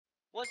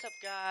What's up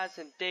guys,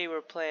 and today we're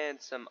playing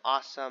some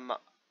awesome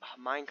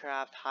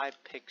Minecraft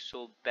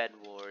Hypixel Bed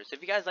Wars.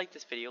 If you guys like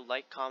this video,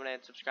 like, comment,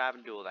 and subscribe,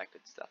 and do all that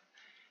good stuff.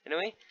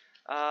 Anyway,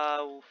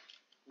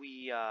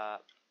 we are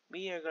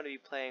going to be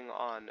playing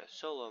on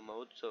solo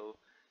mode, so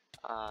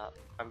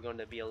I'm going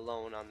to be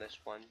alone on this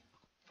one,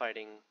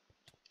 fighting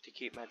to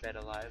keep my bed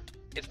alive.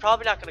 It's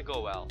probably not going to go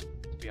well,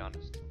 to be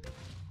honest.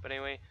 But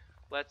anyway,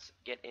 let's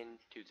get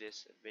into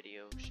this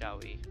video, shall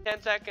we?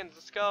 10 seconds,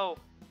 let's go!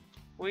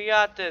 We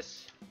got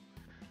this!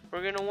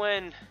 We're gonna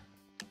win.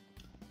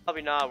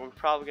 Probably not. We're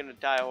probably gonna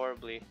die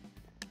horribly.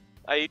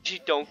 I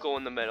usually don't go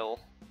in the middle,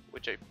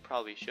 which I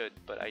probably should,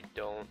 but I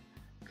don't,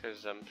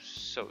 cause I'm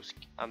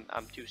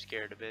too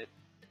scared of it,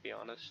 to be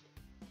honest.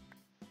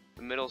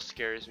 The middle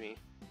scares me.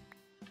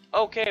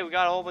 Okay, we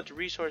got a whole bunch of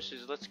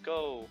resources. Let's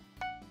go.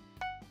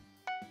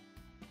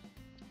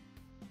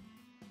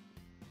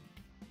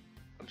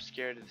 I'm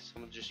scared that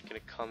someone's just gonna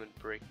come and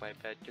break my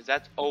bed, cause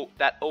that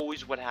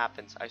always what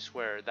happens. I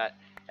swear that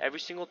every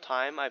single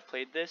time I've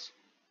played this.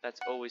 That's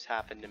always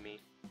happened to me.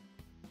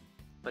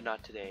 But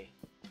not today.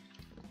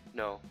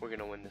 No, we're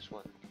gonna win this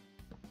one.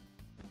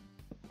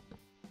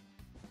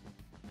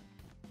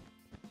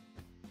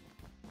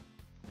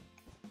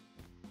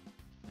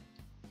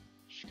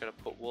 Just gotta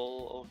put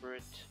wool over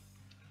it.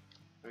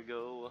 There we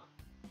go.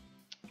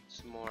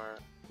 Some more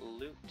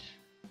loot.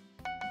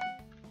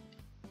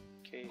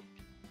 Okay.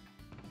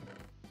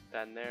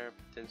 That in there,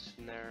 put this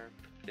in there,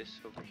 put this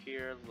over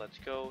here. Let's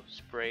go.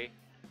 Spray.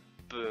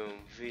 Boom.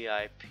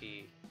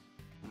 VIP.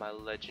 My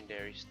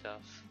legendary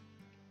stuff.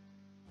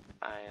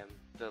 I am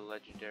the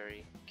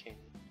legendary king.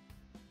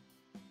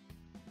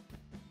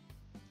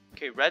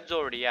 Okay, red's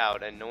already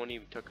out and no one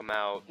even took him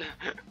out.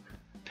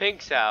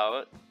 Pink's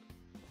out.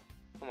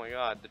 Oh my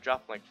god, they're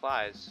dropping like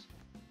flies.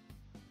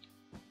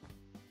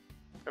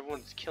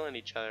 Everyone's killing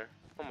each other.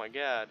 Oh my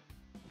god.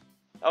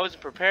 I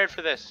wasn't prepared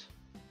for this.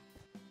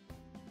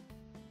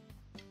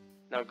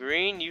 Now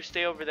green, you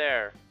stay over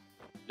there.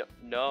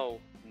 No,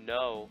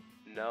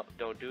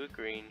 don't do it,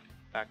 green.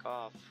 Back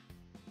off.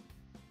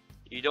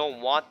 You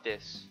don't want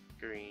this,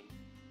 green.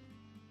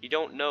 You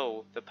don't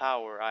know the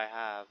power I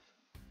have.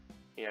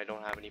 Yeah, I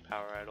don't have any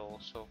power at all,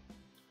 so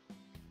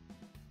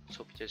let's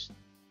hope he just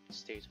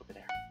stays over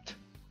there.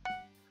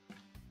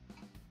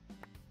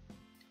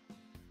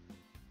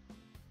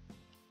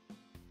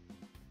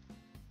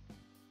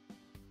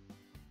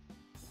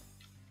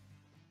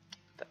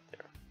 Put that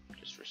there,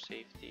 just for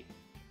safety.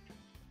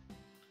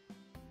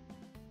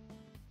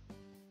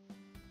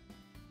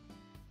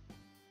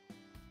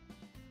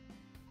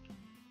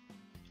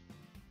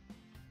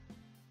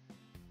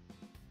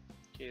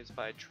 Is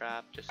by a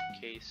trap, just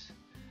in case.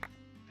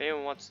 If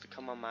anyone wants to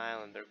come on my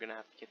island, they're gonna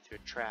have to get through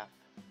a trap.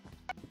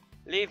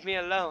 Leave me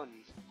alone!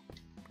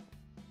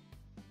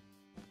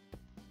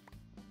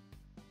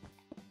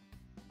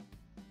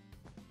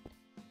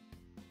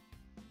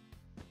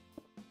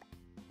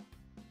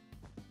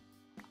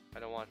 I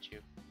don't want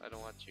you. I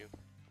don't want you.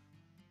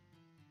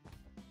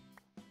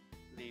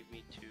 Leave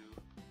me to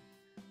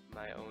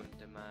my own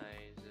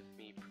demise of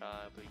me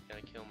probably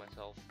gonna kill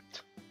myself.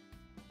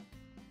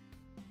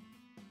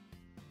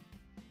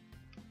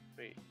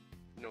 Wait,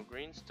 no,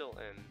 green's still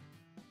in.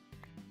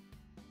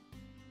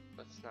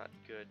 That's not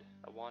good.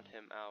 I want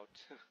him out.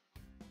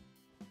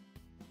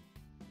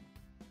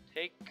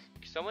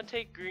 Someone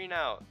take green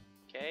out,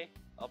 okay?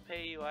 I'll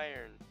pay you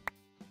iron.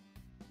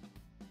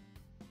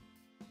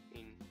 I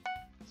mean,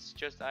 it's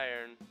just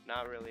iron,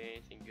 not really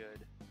anything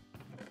good.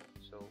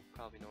 So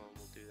probably no one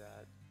will do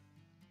that.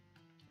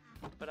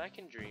 But I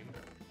can dream.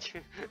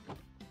 Okay,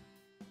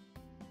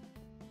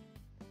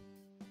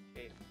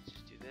 let's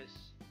just do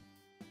this.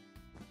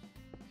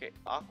 Okay,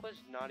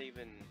 Aqua's not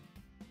even.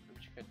 I'm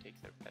just gonna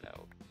take their bed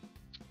out.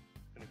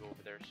 I'm gonna go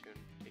over there soon,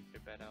 take their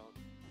bed out.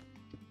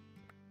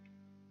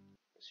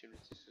 As soon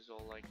as this is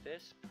all like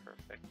this,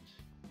 perfect.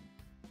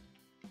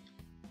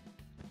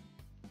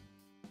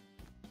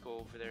 Let's go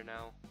over there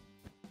now.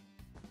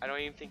 I don't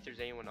even think there's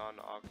anyone on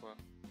Aqua.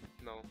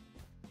 No,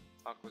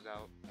 Aqua's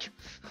out.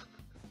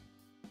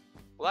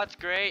 Well, that's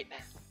great.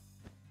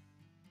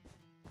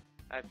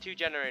 I have 2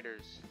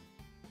 generators.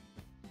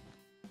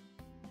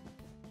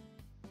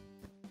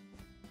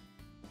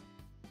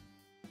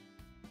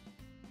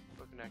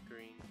 Not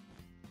green.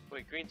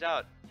 Wait, green's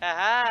out.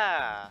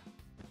 Haha!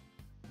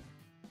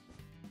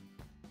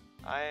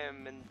 I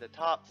am in the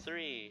top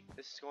 3.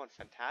 This is going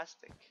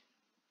fantastic.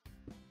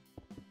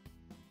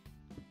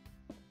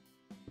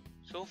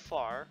 So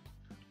far,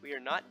 we are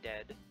not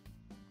dead.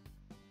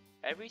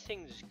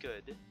 Everything's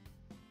good.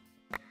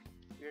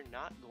 We are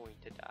not going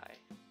to die.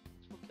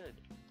 So good.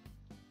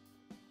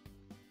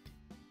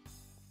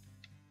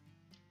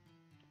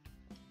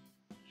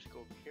 Just go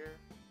over here.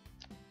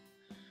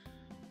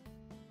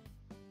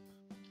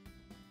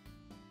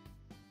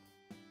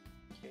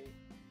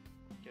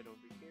 Get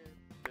over here,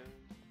 boom,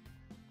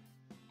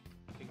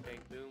 bing bang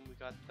boom. We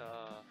got a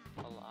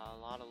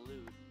lot of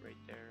loot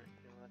right there.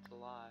 You know, that's a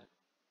lot.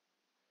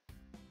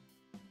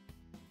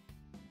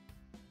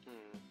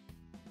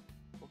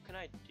 What can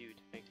I do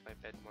to make my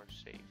bed more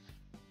safe?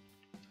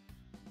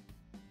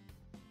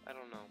 I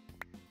don't know.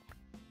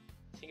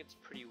 I think it's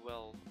pretty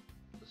well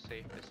the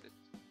safest it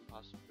can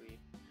possibly.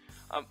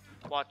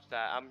 Watch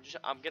that.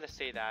 I'm gonna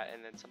say that,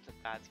 and then something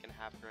bad's gonna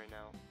happen right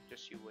now.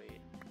 Just you wait.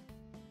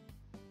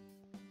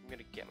 I'm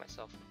gonna get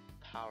myself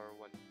a power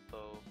 1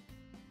 bow,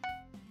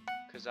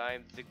 cause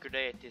I'm the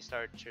greatest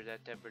archer that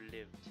ever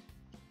lived.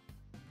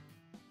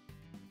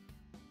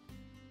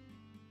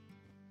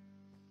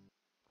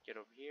 Get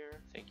over here.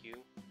 Thank you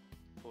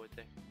for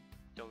the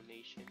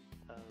donation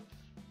of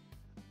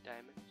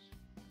diamonds.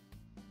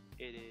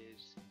 It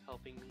is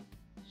helping me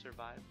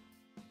survive.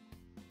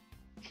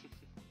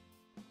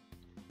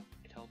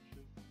 It helps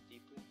me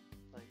deeply.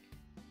 Like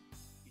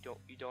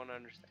you don't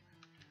understand.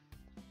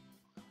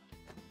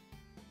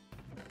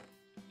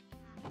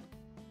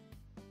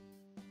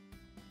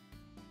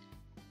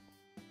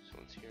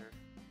 Someone's here.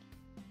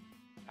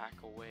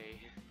 Back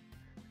away.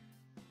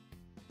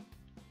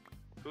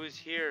 Who's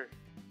here?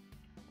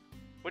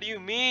 What do you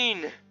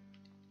mean?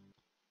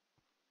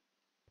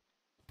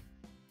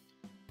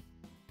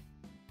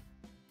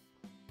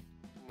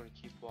 I'm gonna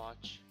keep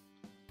watch.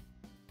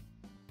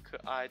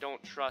 I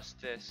don't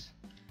trust this.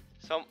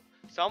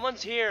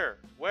 Someone's here.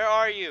 Where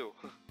are you?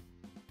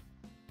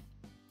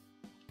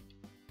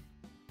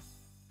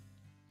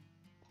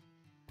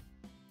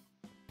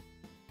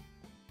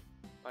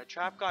 My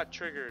trap got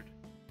triggered.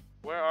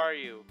 Where are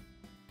you?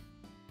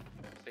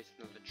 Place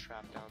another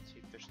trap down, see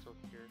if they're still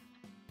here.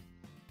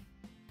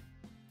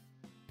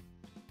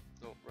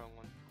 No, wrong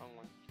one, come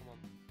on.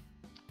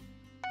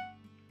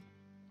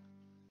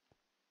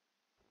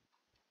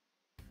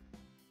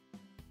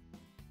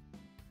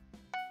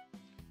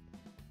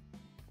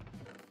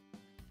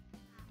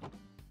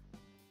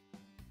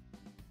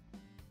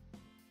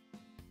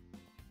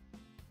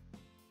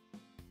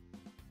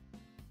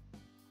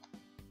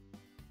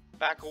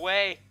 Back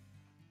away!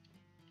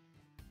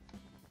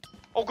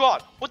 Oh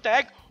god! What the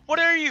heck? What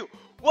are you?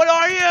 What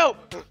are you?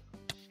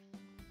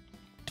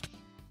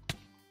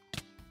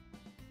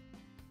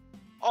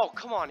 Oh,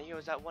 come on, he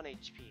was at 1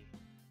 HP.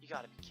 You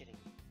gotta be kidding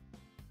me.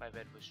 My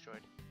bed was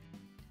destroyed.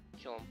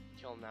 Kill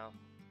him now.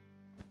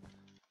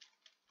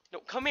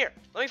 No, come here!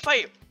 Let me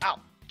fight you! Ow!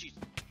 Jeez.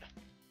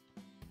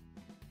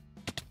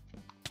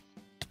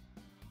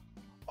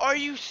 Are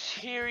you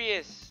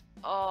serious?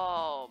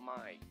 Oh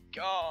my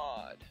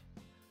god.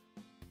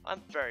 I'm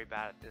very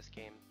bad at this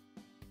game.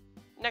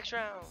 Next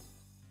round!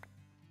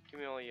 Give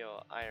me all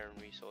your iron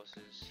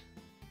resources.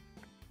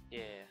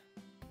 Yeah.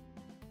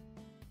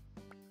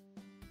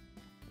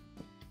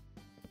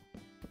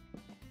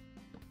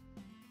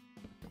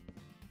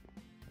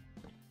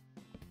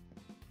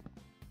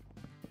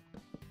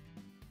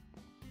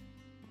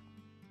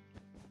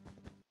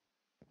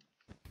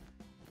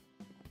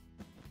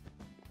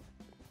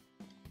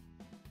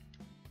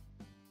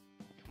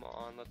 Come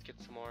on, let's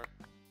get some more.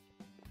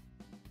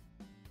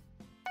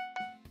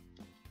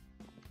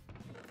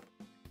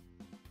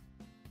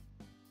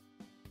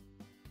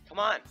 Come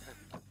on!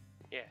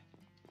 Yeah.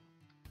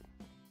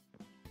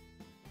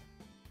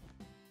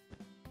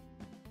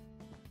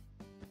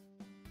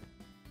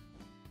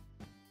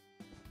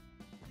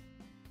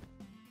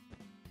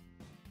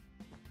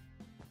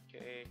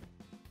 Okay.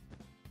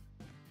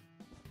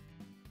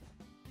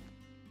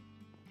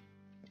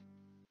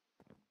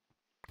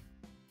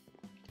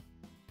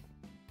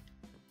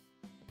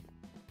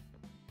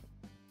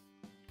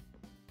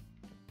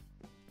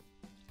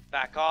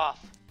 Back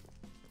off!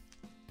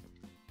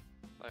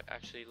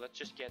 Actually, let's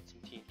just get some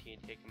TNT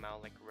and take him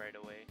out like right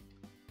away.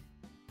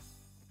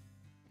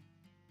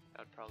 That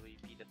would probably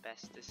be the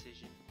best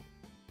decision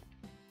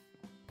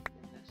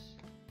in this.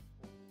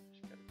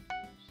 Just gotta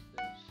close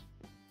this.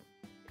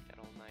 Make that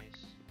all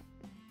nice.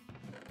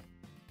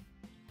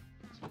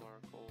 Some more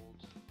gold.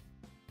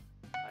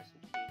 Buy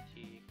some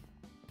TNT.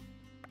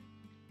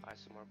 Buy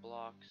some more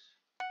blocks.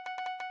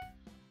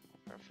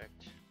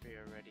 Perfect. We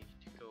are ready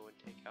to go and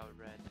take out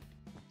red.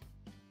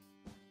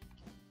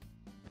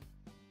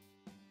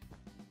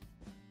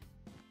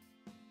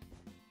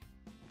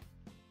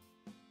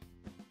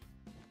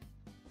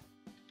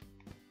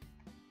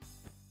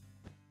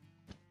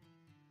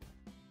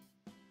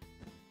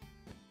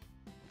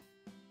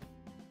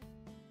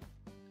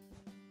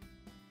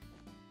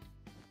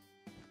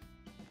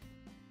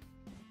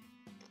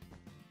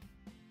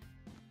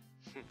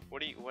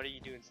 What are you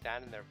doing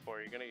standing there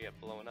for? You're gonna get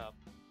blown up.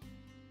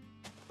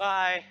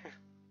 Bye.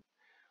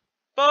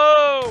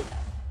 Boom!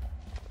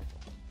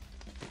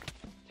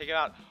 Take it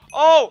out.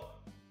 Oh!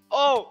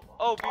 Oh!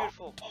 Oh,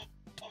 beautiful.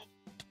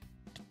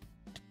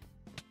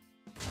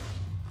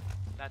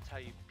 That's how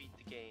you beat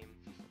the game.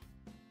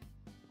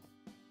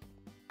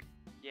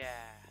 Yeah,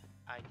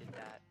 I did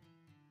that.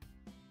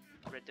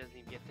 Red doesn't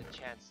even get the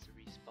chance to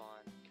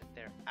respawn because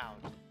they're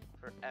out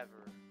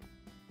forever.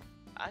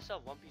 I still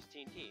have one piece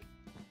TNT.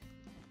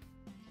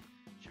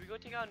 Should we go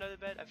take out another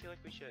bed? I feel like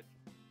we should.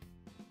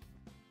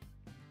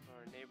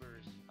 Our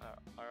neighbors,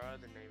 our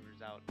other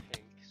neighbors out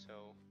pink,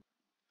 so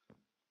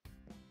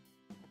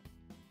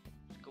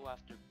let's go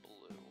after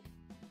blue.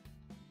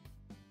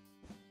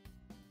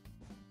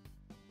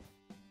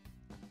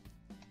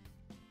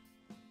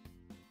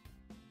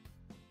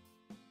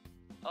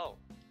 Oh.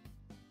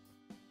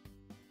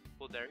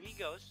 Well, there he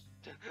goes.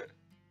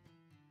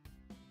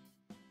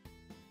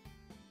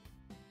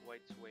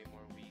 White's way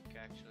more weak,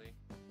 actually.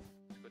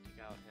 Let's go take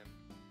out him.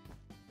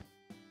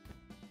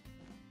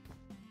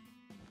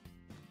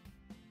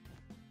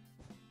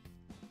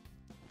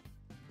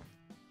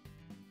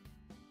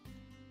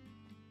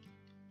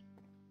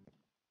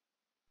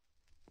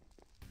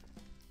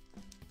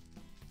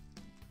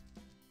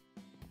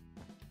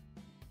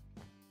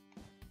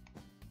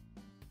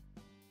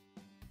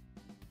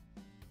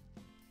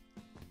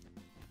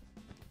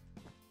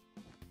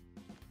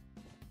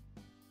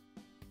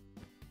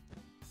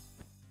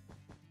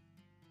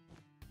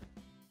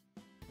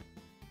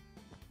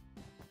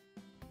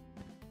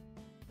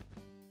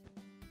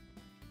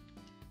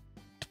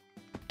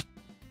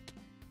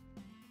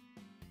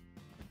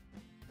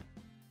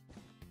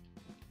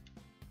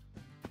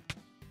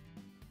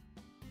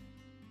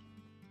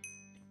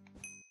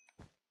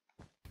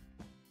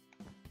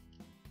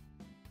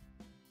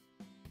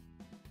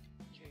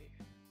 Okay.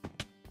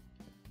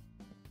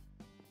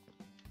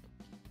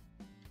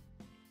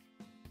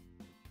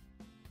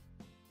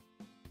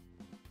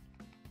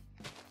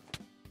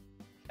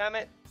 Damn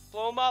it!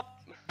 Blow him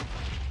up!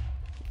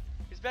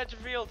 His bed's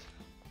revealed.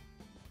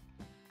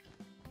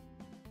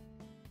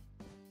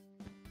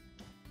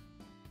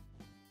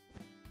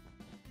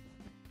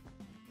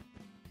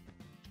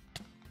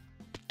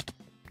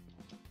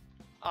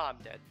 Oh, I'm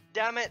dead.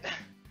 Damn it!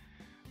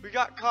 We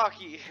got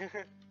cocky.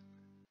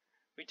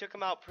 We took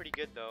him out pretty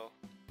good though,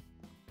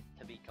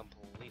 to be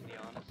completely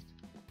honest.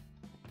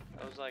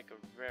 That was like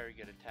a very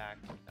good attack.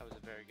 That was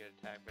a very good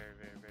attack. Very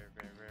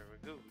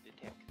good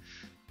attack.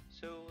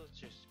 So let's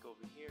just go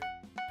over here.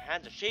 My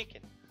hands are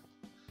shaking.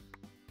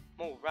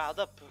 I'm all riled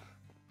up.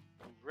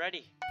 I'm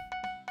ready.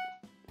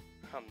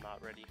 I'm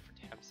not ready, for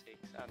damn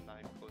sakes. I'm not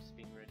even close to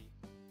being ready.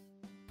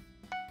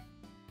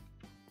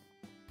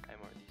 I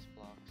more of these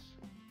blocks.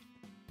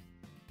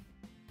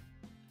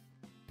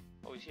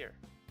 Oh, he's here.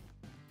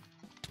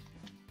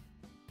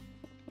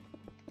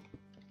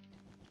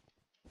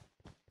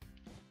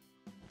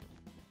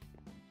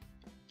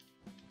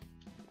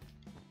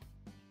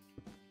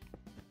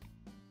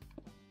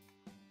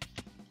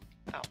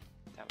 Ow,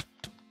 damn it.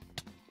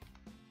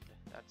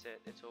 That's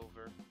it, it's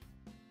over.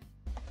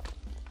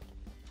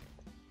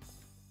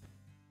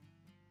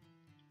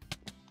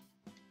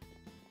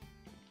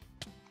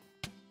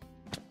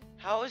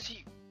 How is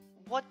he?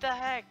 What the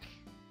heck?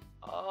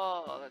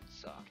 Oh, that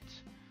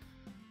sucked.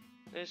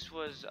 This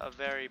was a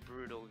very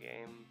brutal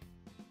game,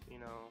 you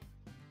know.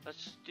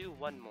 Let's do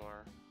one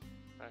more,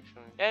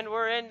 actually. And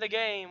we're in the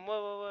game!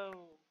 Whoa, whoa, whoa.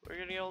 We're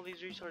getting all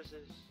these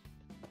resources.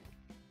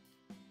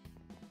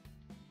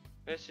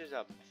 This is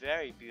a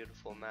very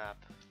beautiful map,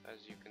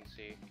 as you can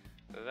see.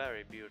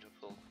 Very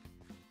beautiful.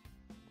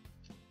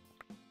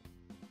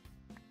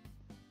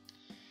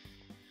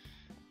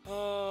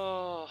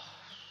 Oh,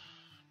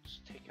 let's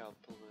take out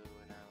blue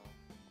now.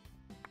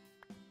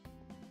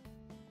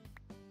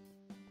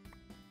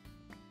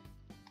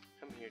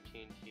 Come here,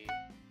 TNT.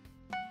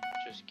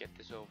 Just get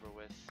this over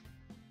with.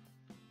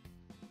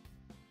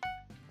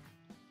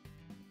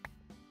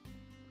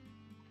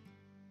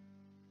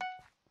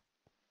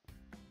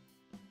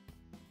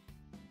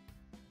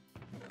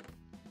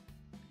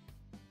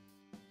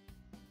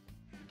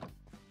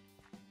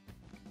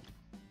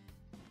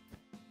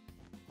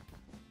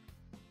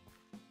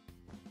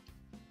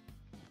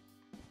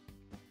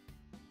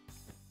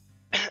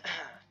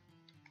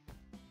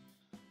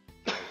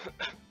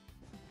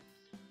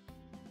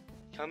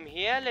 Come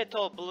here,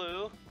 little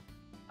blue.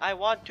 I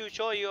want to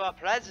show you a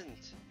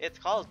present. It's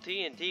called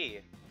TNT.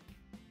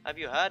 Have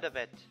you heard of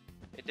it?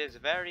 It is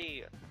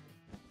very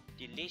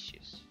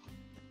delicious.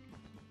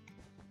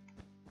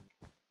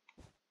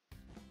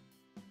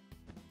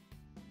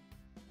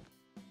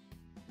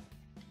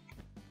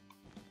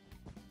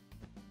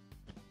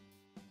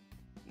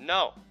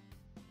 No.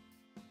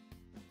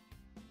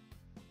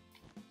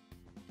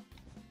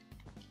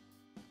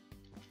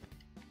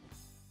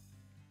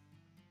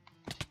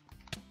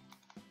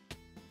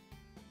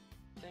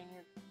 Dang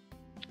it.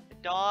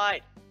 It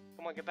died.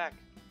 Come on, get back.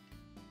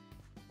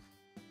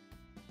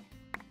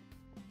 I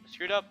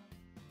screwed up.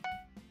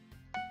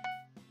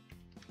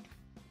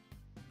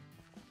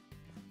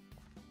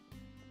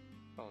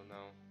 Oh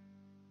no.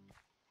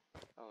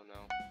 Oh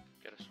no.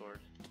 Get a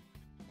sword.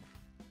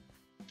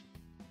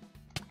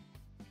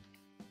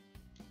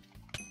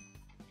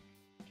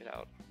 Get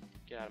out.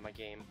 Get out of my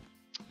game.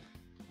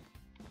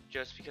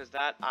 Just because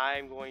that,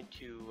 I'm going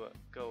to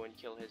go and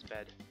kill his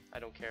bed. I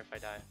don't care if I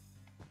die.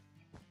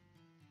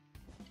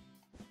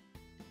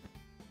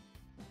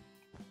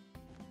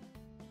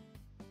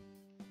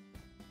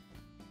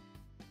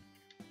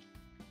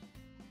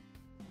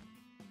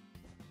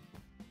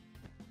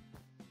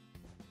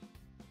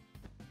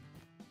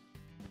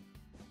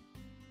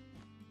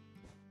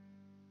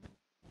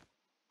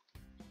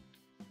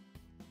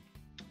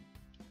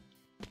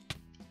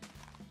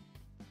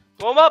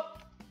 Blow him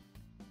up!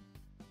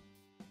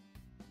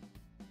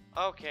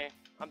 Okay,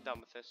 I'm done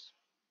with this.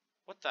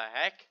 What the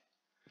heck?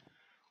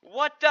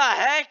 What the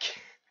heck?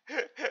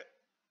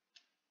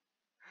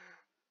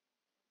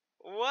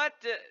 What?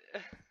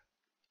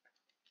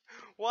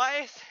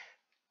 Why is?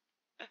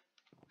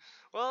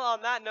 Well,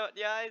 on that note,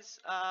 guys,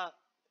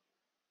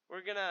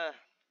 we're gonna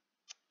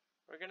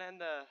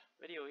end the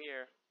video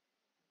here.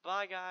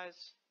 Bye,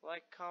 guys.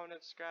 Like, comment,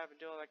 and subscribe, and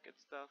do all that good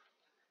stuff.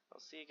 I'll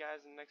see you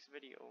guys in the next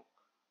video.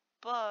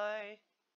 Bye.